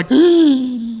immediately I was like,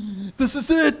 this is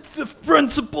it. The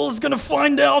principal is going to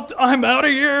find out I'm out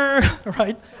of here.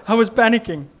 Right? I was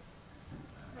panicking.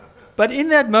 But in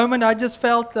that moment, I just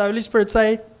felt the Holy Spirit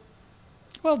say,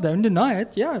 well, don't deny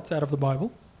it. Yeah, it's out of the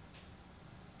Bible.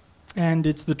 And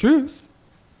it's the truth.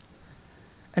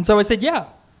 And so I said, yeah,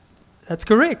 that's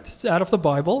correct. It's out of the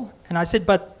Bible. And I said,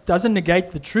 but doesn't negate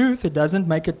the truth. It doesn't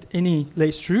make it any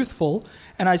less truthful.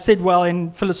 And I said, well,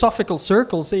 in philosophical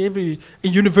circles,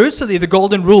 universally, the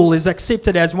golden rule is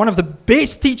accepted as one of the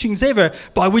best teachings ever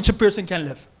by which a person can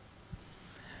live.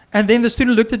 And then the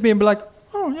student looked at me and be like,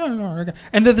 oh, yeah, okay.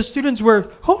 And then the students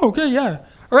were, oh, okay, yeah.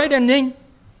 All right, and then,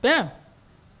 bam.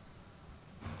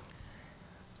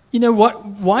 You know what?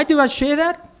 Why do I share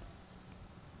that?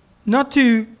 Not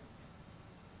to,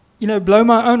 blow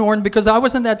my own horn, because I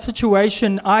was in that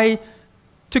situation. I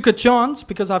took a chance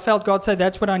because I felt God say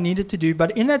that's what I needed to do.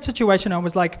 But in that situation, I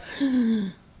was like,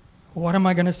 what am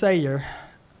I going to say here?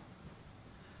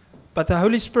 But the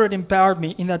Holy Spirit empowered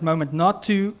me in that moment not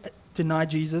to deny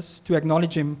Jesus, to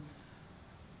acknowledge Him,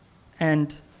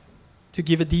 and to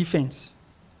give a defense.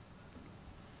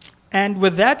 And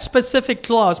with that specific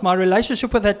class, my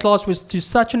relationship with that class was to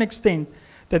such an extent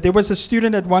that there was a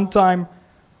student at one time,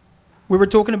 we were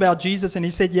talking about Jesus, and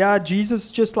he said, yeah, Jesus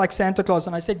is just like Santa Claus.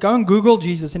 And I said, go and Google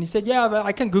Jesus. And he said, yeah,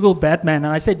 I can Google Batman.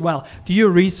 And I said, well, do your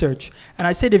research. And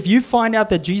I said, if you find out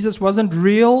that Jesus wasn't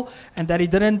real and that He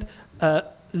didn't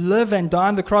live and die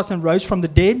on the cross and rose from the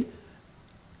dead,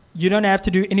 you don't have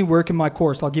to do any work in my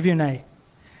course. I'll give you an A.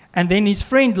 And then his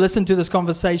friend listened to this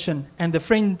conversation, and the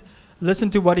friend listen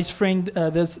to what his friend,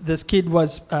 this kid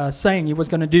was saying he was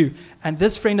going to do. And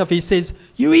this friend of his says,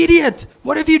 "You idiot,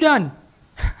 what have you done?"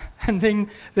 And then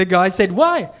the guy said,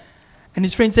 "Why?" And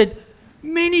his friend said,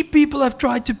 "Many people have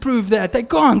tried to prove that. They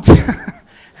can't."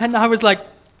 And I was like,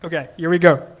 okay, here we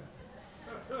go.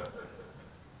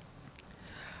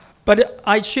 But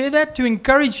I share that to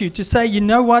encourage you to say, you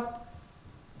know what?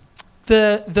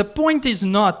 The point is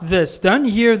not this. Don't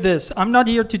hear this. I'm not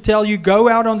here to tell you go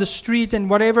out on the street and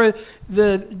whatever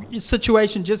the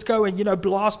situation, just go and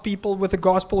blast people with the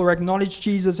gospel or acknowledge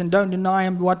Jesus and don't deny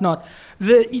him, whatnot.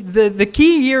 The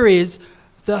key here is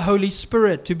the Holy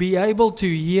Spirit, to be able to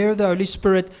hear the Holy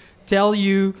Spirit tell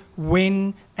you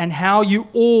when and how you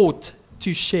ought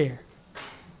to share.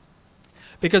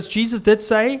 Because Jesus did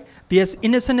say, "Be as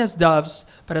innocent as doves,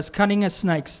 but as cunning as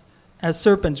snakes, as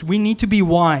serpents." We need to be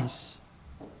wise.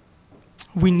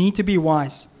 We need to be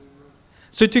wise.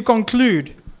 So to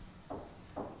conclude,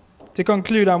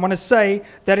 I want to say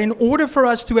that in order for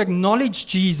us to acknowledge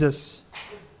Jesus,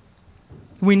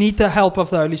 we need the help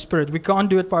of the Holy Spirit. We can't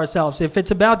do it by ourselves. If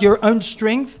it's about your own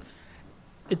strength,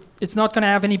 it's not going to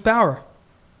have any power.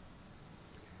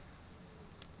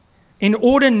 In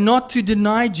order not to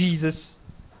deny Jesus,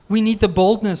 we need the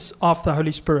boldness of the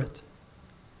Holy Spirit.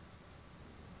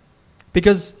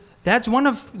 Because that's one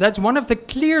of the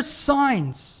clear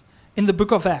signs in the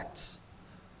book of Acts.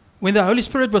 When the Holy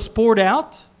Spirit was poured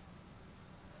out,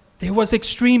 there was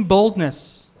extreme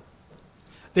boldness.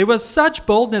 There was such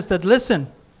boldness that,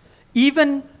 listen,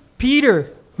 even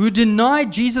Peter, who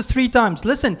denied Jesus 3 times.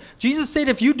 Listen, Jesus said,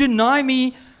 "If you deny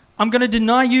me, I'm going to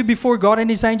deny you before God and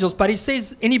his angels." But he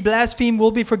says any blasphemy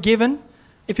will be forgiven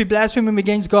if you blaspheme him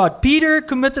against God. Peter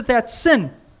committed that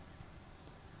sin.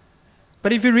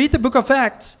 But if you read the book of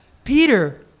Acts,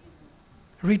 Peter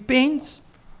repents,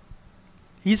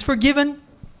 he's forgiven,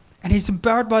 and he's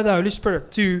empowered by the Holy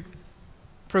Spirit to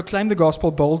proclaim the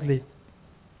gospel boldly.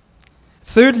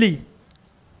 Thirdly,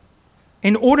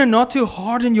 in order not to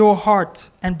harden your heart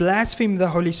and blaspheme the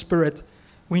Holy Spirit,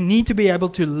 we need to be able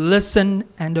to listen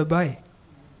and obey.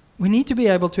 We need to be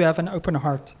able to have an open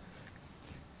heart.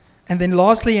 And then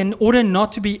lastly, in order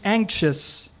not to be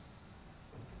anxious,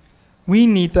 we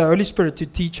need the Holy Spirit to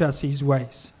teach us his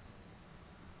ways.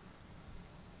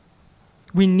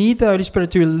 We need the Holy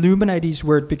Spirit to illuminate his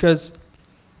word, because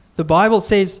the Bible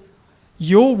says,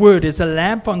 "Your word is a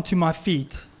lamp unto my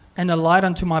feet and a light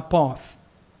unto my path."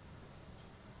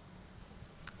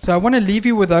 So I want to leave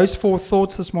you with those 4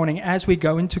 thoughts this morning as we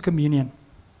go into communion.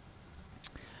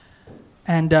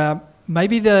 And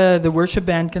maybe the worship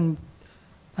band can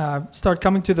start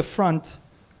coming to the front.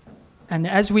 And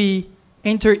as we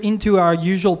enter into our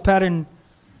usual pattern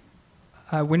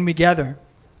when we gather,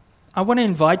 I want to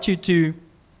invite you to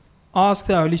ask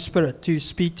the Holy Spirit to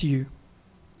speak to you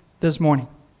this morning.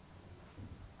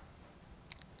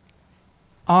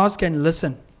 Ask and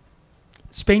listen.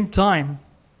 Spend time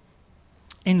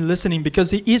in listening, because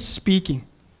he is speaking.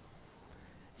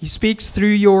 He speaks through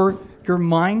your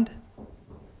mind,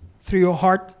 through your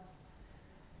heart.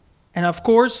 And of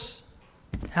course,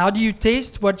 how do you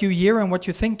taste what you hear and what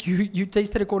you think? You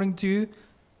taste it according to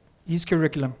his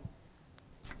curriculum.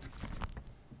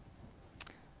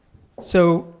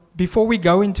 So before we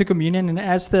go into communion, and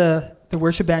as the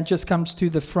worship band just comes to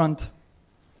the front,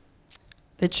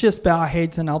 let's just bow our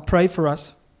heads and I'll pray for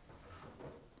us.